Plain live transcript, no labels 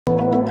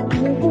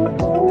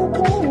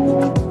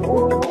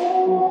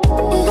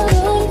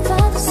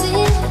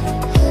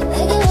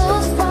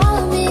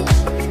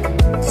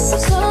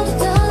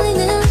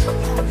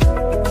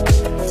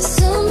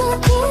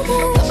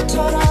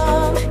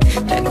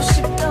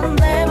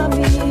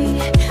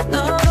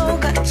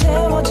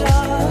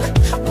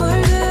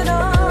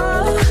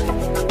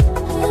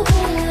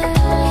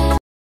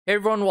Hey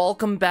everyone,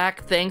 welcome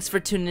back. Thanks for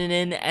tuning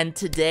in, and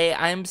today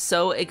I am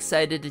so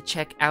excited to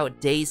check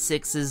out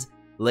DAY6's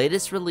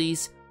latest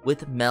release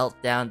with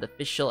Meltdown, the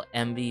official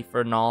MV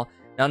for Nyaaa.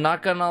 Now,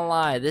 not gonna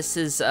lie, this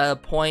is a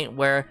point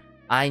where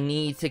I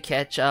need to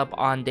catch up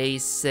on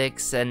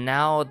DAY6, and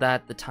now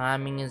that the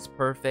timing is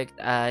perfect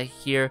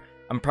here,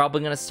 I'm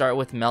probably gonna start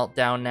with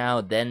Meltdown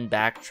now, then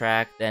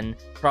backtrack, then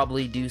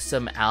probably do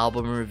some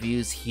album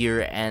reviews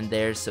here and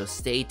there, so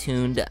stay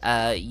tuned,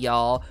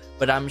 y'all.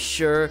 But I'm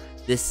sure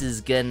this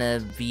is gonna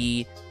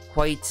be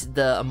quite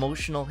the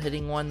emotional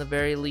hitting one, the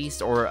very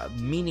least, or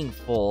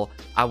meaningful,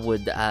 I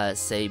would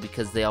say,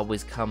 because they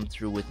always come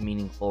through with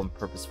meaningful and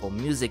purposeful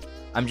music.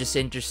 I'm just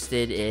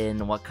interested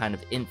in what kind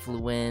of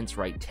influence,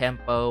 right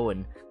tempo,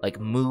 and like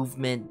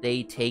movement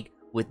they take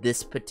with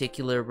this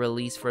particular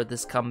release for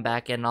this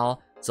comeback and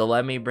all. So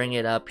let me bring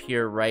it up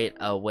here right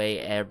away,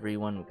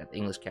 everyone. We got the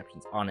English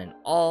captions on and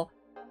all.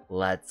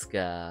 Let's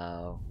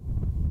go.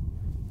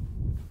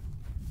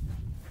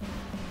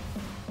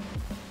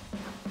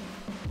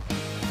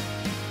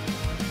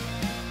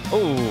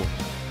 Ooh,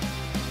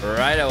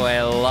 right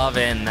away,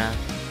 loving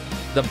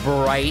the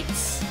bright,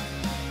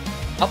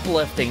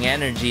 uplifting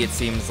energy, it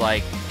seems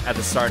like, at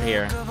the start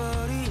here.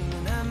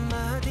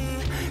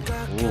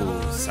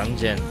 Ooh,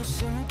 Sungjin.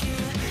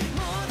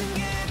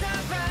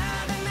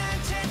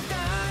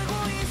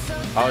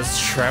 I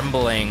was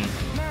trembling.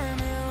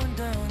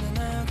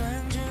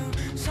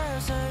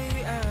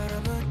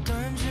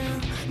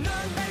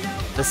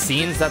 The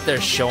scenes that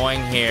they're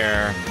showing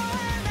here,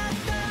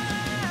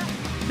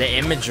 the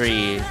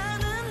imagery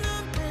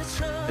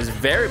is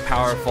very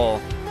powerful.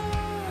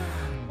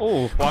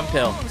 Ooh, one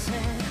pill.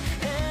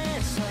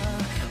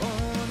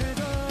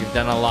 You've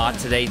done a lot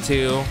today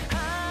too.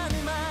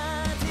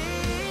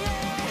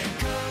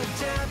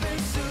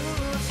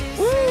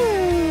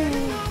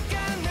 Woo!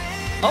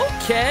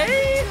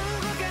 Okay.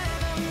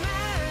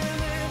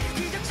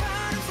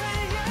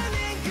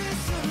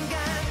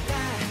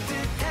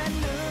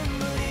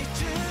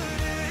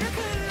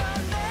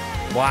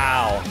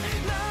 Wow.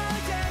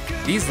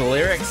 These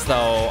lyrics,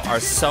 though, are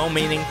so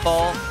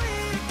meaningful.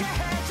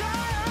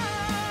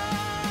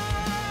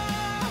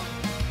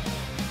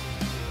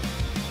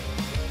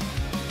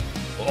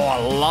 Oh, I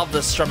love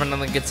the strumming on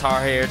the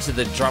guitar here to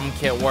the drum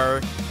kit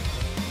work.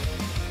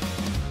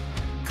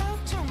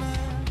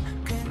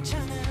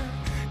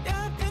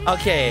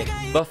 Okay,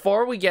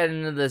 before we get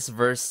into this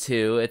verse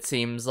 2, it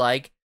seems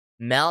like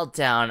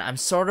Meltdown, I'm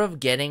sort of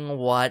getting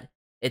what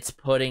it's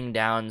putting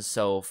down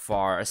so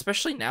far,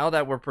 especially now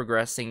that we're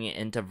progressing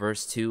into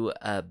verse 2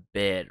 a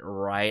bit,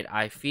 right?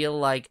 I feel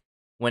like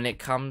when it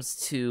comes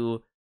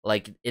to,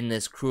 like, in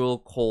this cruel,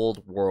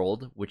 cold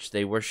world, which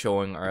they were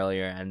showing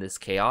earlier, and this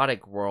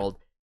chaotic world,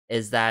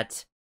 is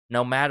that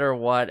no matter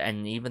what,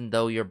 and even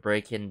though you're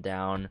breaking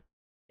down,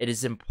 it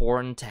is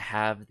important to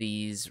have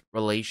these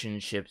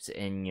relationships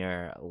in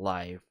your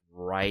life,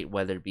 right?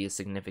 Whether it be a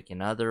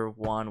significant other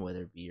one,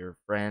 whether it be your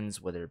friends,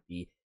 whether it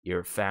be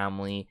your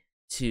family,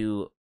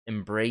 to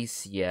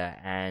embrace you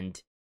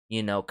and,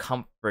 you know,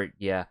 comfort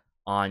you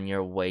on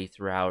your way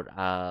throughout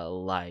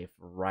life,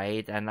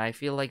 right? And I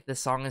feel like the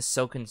song is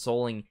so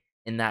consoling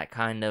in that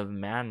kind of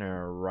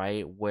manner,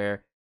 right?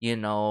 Where, you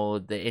know,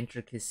 the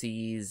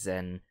intricacies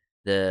and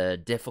the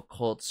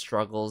difficult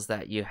struggles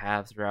that you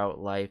have throughout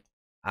life,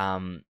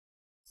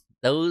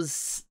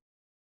 those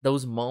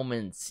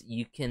moments,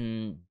 you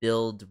can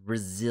build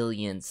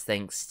resilience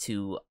thanks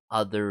to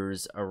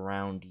others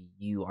around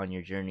you on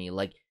your journey.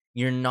 Like,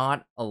 you're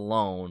not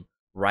alone,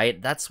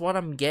 right? That's what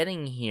I'm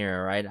getting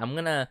here, right? I'm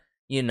gonna,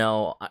 you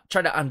know,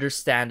 try to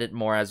understand it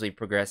more as we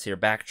progress here,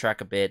 backtrack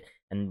a bit,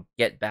 and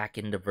get back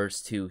into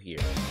verse 2 here.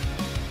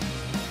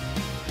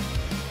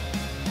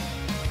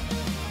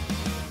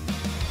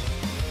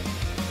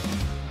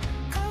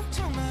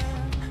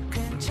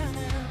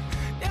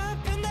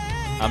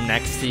 I'm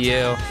next to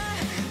you.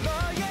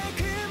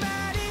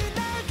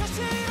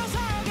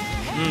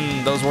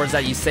 Those words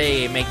that you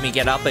say make me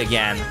get up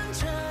again.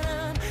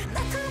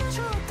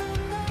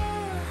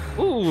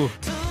 Ooh.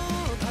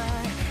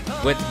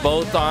 With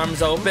both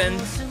arms open.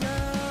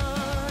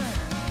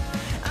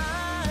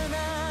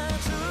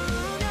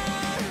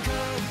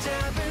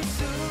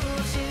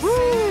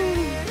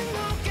 Woo.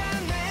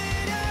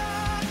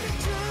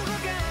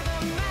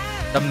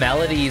 The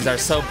melodies are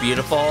so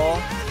beautiful,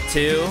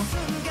 too.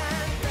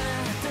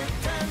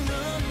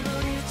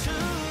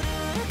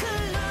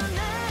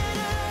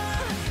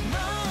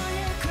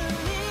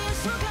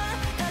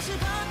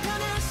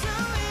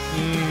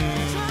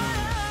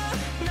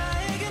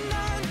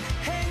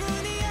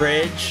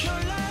 Bridge.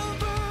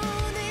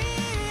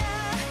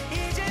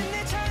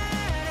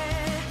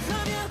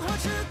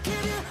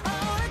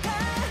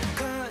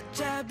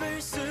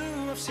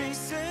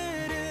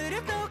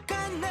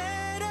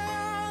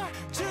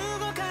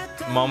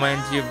 Moment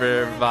you've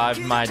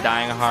revived my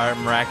dying heart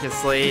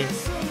miraculously.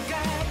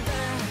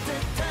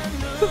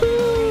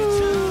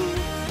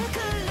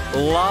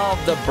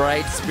 Love the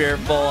bright,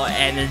 spiritual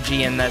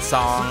energy in this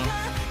song.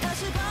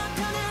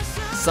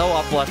 So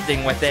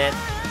uplifting with it.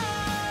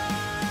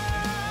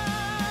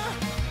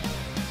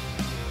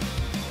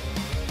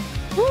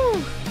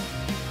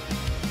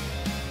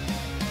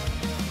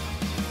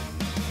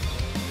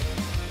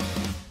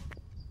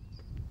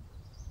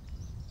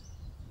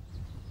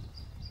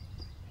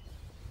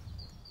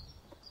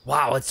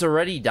 Wow, it's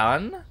already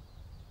done?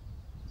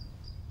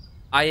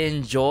 I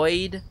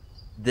enjoyed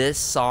this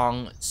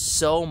song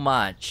so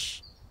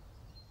much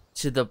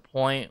to the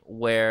point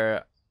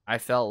where I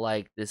felt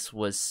like this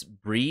was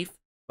brief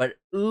but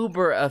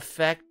uber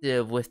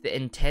effective with the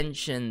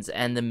intentions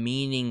and the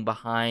meaning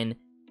behind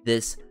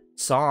this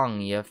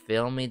song, you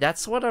feel me?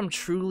 That's what I'm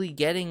truly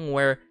getting,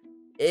 where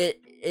it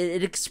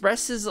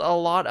expresses a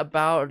lot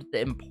about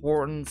the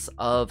importance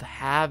of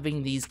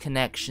having these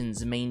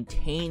connections,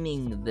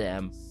 maintaining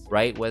them,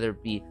 right? Whether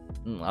it be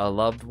a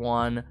loved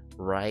one,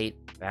 right?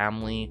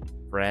 Family,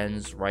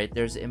 friends, right?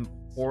 There's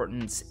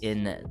importance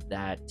in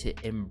that, to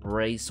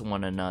embrace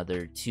one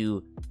another,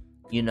 to,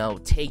 you know,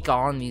 take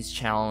on these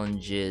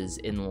challenges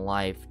in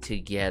life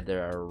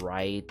together,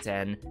 right?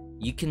 And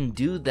you can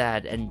do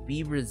that and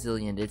be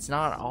resilient. It's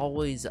not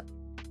always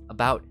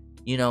about,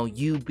 you know,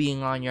 you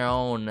being on your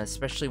own,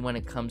 especially when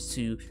it comes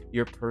to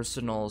your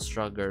personal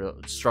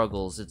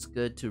struggles. It's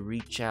good to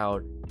reach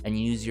out and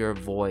use your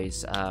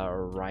voice,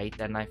 right?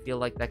 And I feel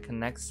like that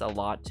connects a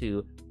lot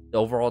to the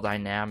overall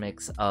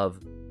dynamics of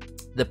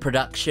the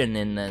production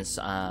in this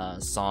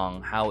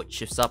song, how it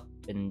shifts up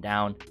and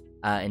down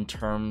in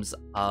terms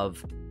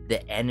of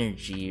the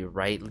energy,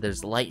 right?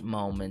 There's light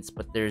moments,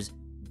 but there's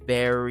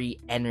very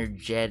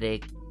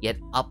energetic yet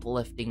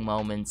uplifting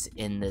moments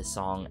in this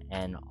song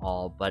and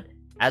all. But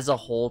as a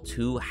whole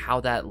too, how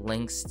that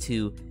links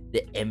to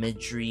the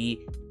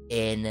imagery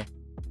in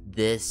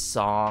this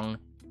song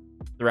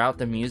throughout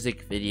the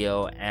music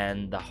video,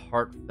 and the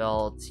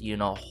heartfelt, you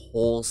know,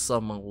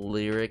 wholesome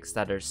lyrics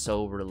that are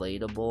so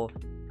relatable.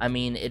 I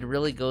mean, it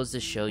really goes to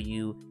show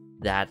you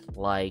that,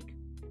 like,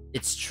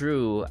 it's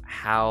true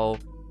how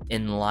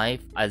in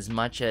life, as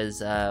much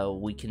as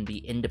we can be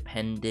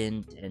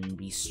independent and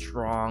be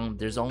strong,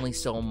 there's only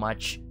so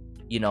much,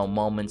 you know,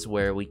 moments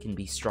where we can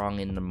be strong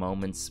in the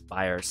moments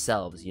by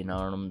ourselves, you know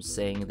what I'm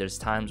saying? There's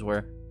times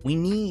where we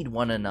need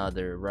one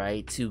another,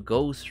 right, to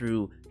go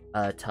through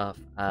tough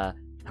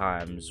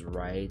times,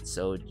 right?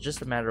 So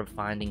just a matter of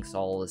finding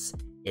solace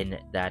in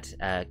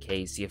that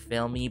case, you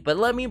feel me? But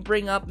let me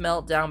bring up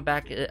Meltdown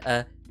back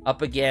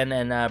up again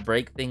and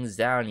break things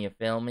down, you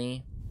feel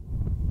me?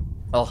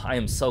 Oh, I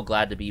am so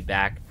glad to be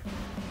back.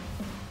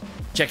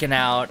 Checking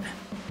out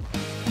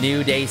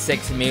new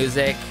DAY6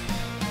 music.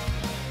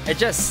 It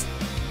just,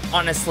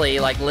 honestly,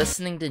 like,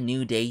 listening to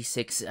new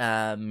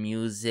DAY6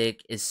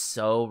 music is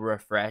so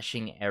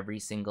refreshing every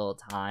single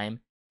time.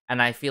 And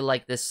I feel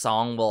like this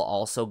song will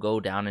also go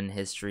down in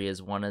history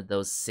as one of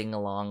those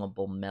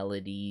sing-alongable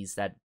melodies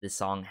that this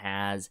song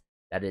has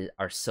that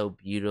are so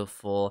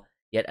beautiful.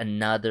 Yet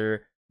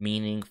another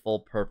meaningful,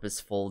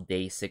 purposeful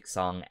DAY6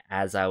 song,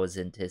 as I was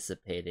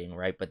anticipating,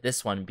 right? But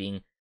this one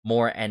being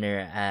more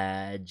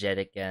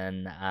energetic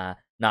and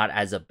not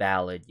as a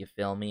ballad, you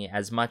feel me?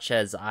 As much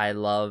as I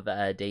love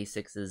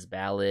DAY6's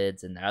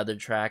ballads and other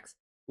tracks,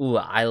 ooh,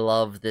 I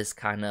love this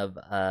kind of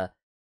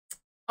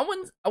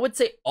I would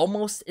say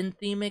almost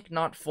anthemic,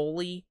 not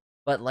fully,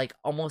 but like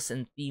almost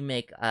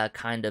anthemic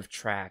kind of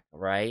track,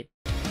 right?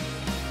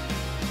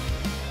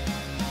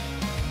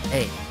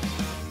 Hey.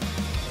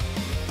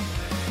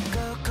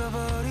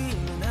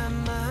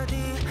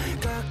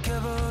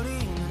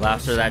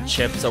 Laughter that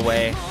chips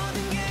away.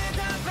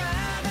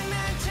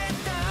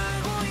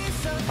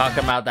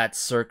 Talking about that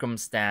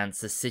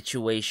circumstance, the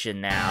situation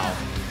now.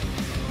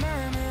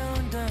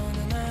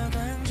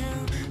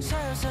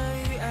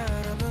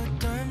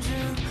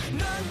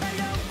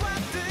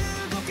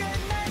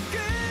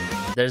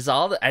 There's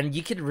all the, and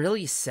you could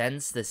really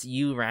sense this.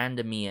 You ran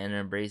to me and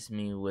embraced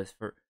me with.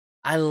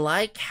 I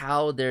like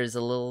how there's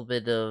a little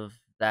bit of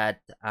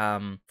that,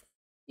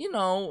 you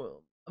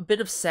know, a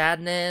bit of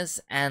sadness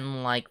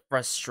and like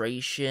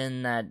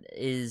frustration that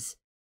is,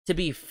 to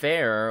be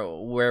fair,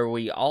 where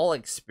we all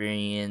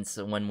experience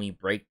when we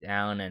break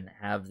down and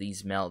have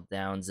these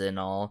meltdowns and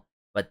all.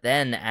 But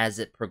then as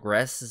it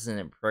progresses and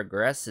it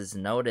progresses,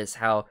 notice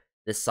how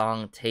this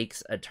song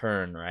takes a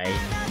turn, right?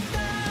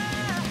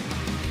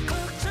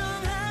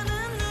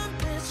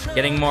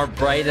 Getting more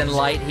bright and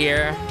light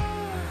here.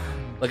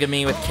 Look at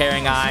me with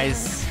caring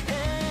eyes.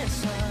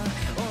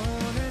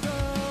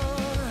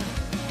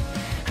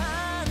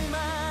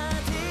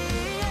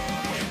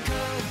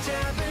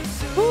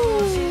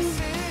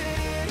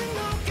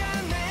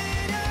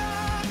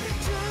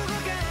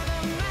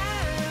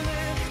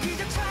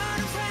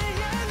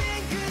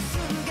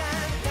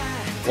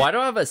 Why do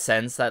I have a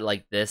sense that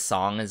like this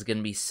song is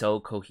gonna be so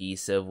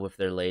cohesive with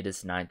their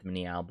latest 9th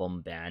mini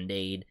album,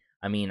 Band-Aid?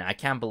 I mean, I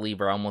can't believe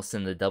we're almost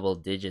in the double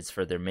digits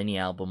for their mini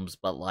albums,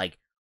 but like,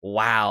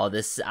 wow,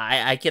 this,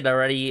 I can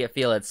already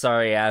feel it.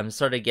 Sorry, I'm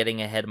sort of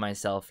getting ahead of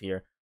myself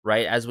here,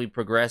 right? As we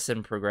progress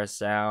and progress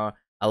down,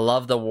 I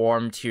love the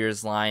warm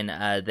tears line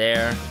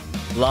there.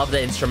 Love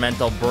the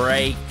instrumental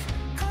break.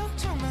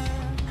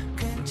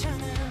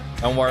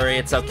 Don't worry,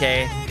 it's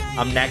okay.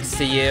 I'm next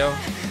to you.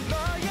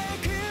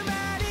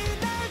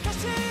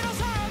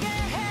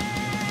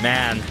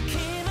 Man.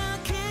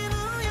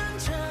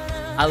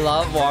 I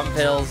love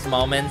Wonpil's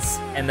moments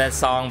in this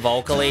song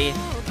vocally.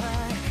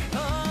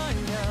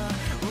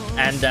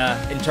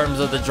 And in terms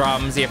of the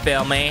drums, you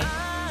feel me?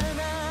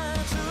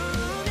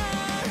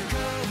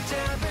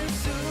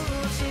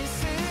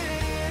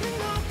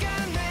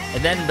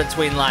 And then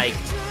between like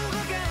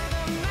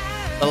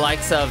the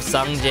likes of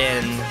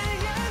Sungjin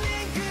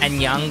and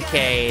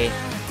Youngkei,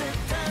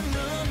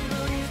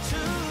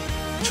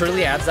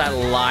 truly adds that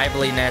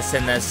liveliness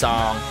in this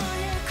song.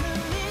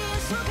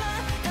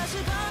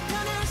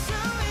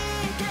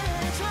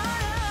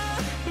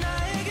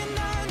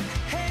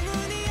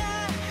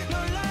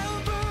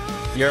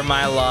 You're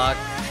my luck.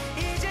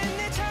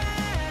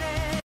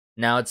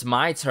 Now it's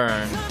my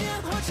turn.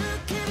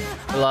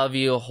 Love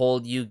you,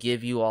 hold you,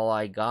 give you all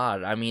I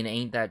got. I mean,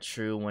 ain't that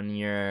true? When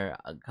you're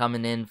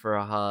coming in for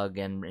a hug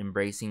and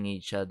embracing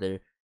each other,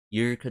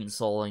 you're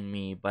consoling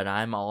me, but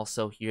I'm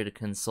also here to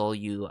console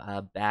you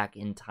back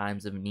in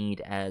times of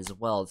need as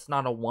well. It's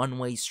not a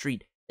one-way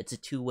street. It's a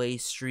two-way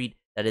street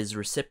that is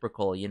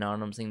reciprocal. You know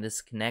what I'm saying?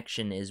 This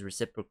connection is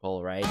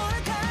reciprocal, right?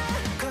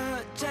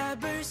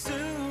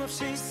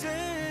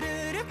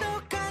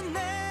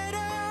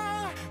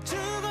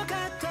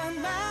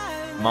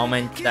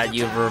 Moment that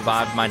you've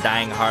revived my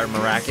dying heart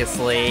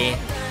miraculously.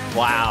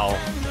 Wow.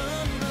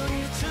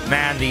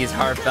 Man, these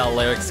heartfelt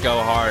lyrics go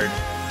hard.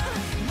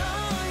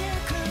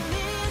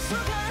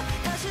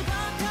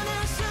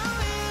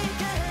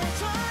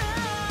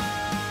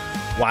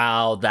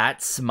 Wow,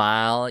 that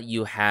smile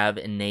you have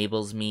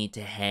enables me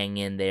to hang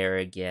in there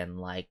again.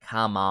 Like,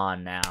 come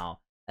on now.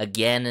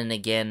 Again and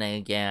again and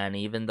again,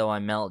 even though I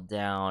melt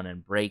down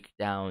and break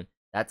down,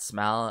 that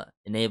smile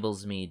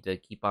enables me to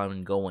keep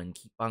on going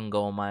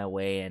my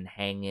way and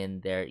hang in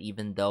there,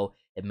 even though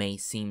it may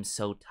seem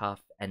so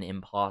tough and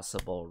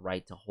impossible,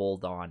 right, to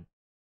hold on.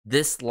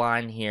 This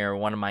line here,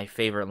 one of my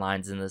favorite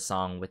lines in the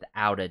song,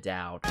 without a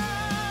doubt.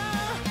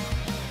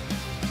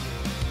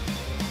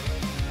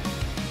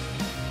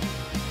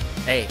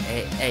 Hey,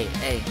 hey, hey,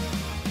 hey.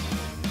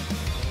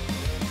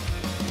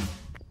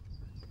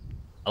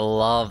 I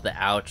love the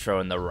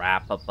outro and the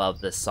wrap up of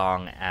the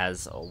song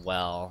as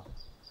well.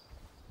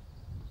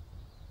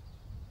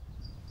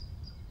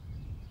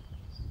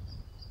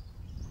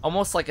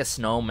 Almost like a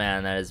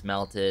snowman that is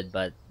melted,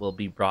 but will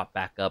be brought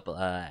back up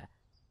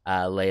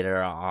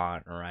later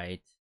on,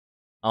 right?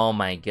 Oh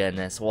my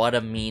goodness, what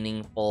a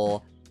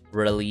meaningful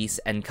release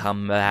and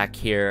comeback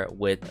here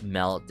with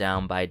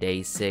Meltdown by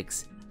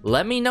Day6.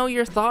 Let me know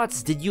your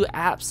thoughts. Did you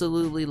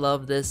absolutely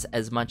love this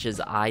as much as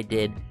I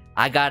did?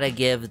 I gotta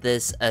give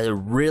this a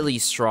really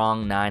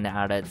strong 9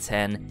 out of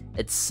 10.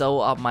 It's so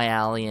up my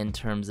alley in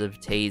terms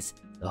of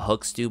taste. The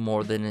hooks do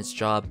more than its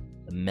job.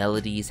 The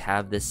melodies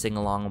have this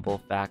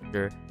sing-alongable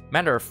factor.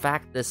 Matter of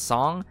fact, this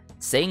song,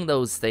 saying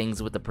those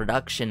things with the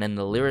production and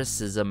the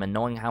lyricism and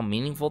knowing how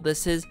meaningful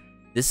this is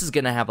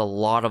gonna have a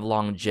lot of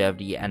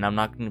longevity, and I'm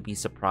not gonna be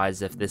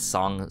surprised if this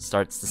song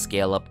starts to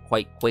scale up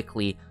quite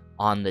quickly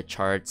on the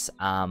charts,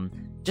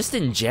 just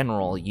in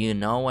general, you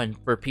know, and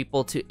for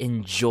people to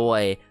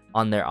enjoy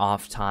on their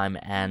off time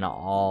and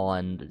all,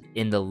 and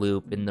in the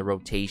loop, in the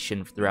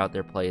rotation throughout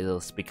their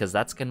playlist, because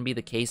that's gonna be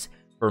the case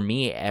for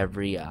me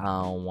every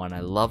one. I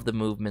love the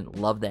movement,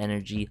 love the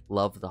energy,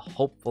 love the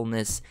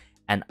hopefulness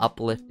and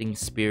uplifting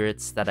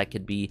spirits that I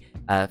could be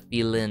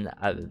feeling,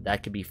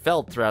 that could be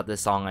felt throughout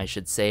this song, I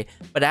should say.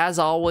 But as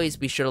always,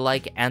 be sure to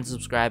like and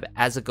subscribe,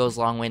 as it goes a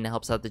long way and it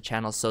helps out the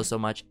channel so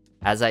much.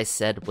 As I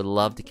said, would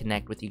love to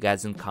connect with you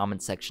guys in the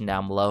comment section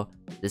down below.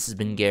 This has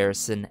been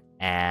Garrison,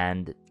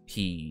 and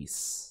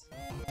peace.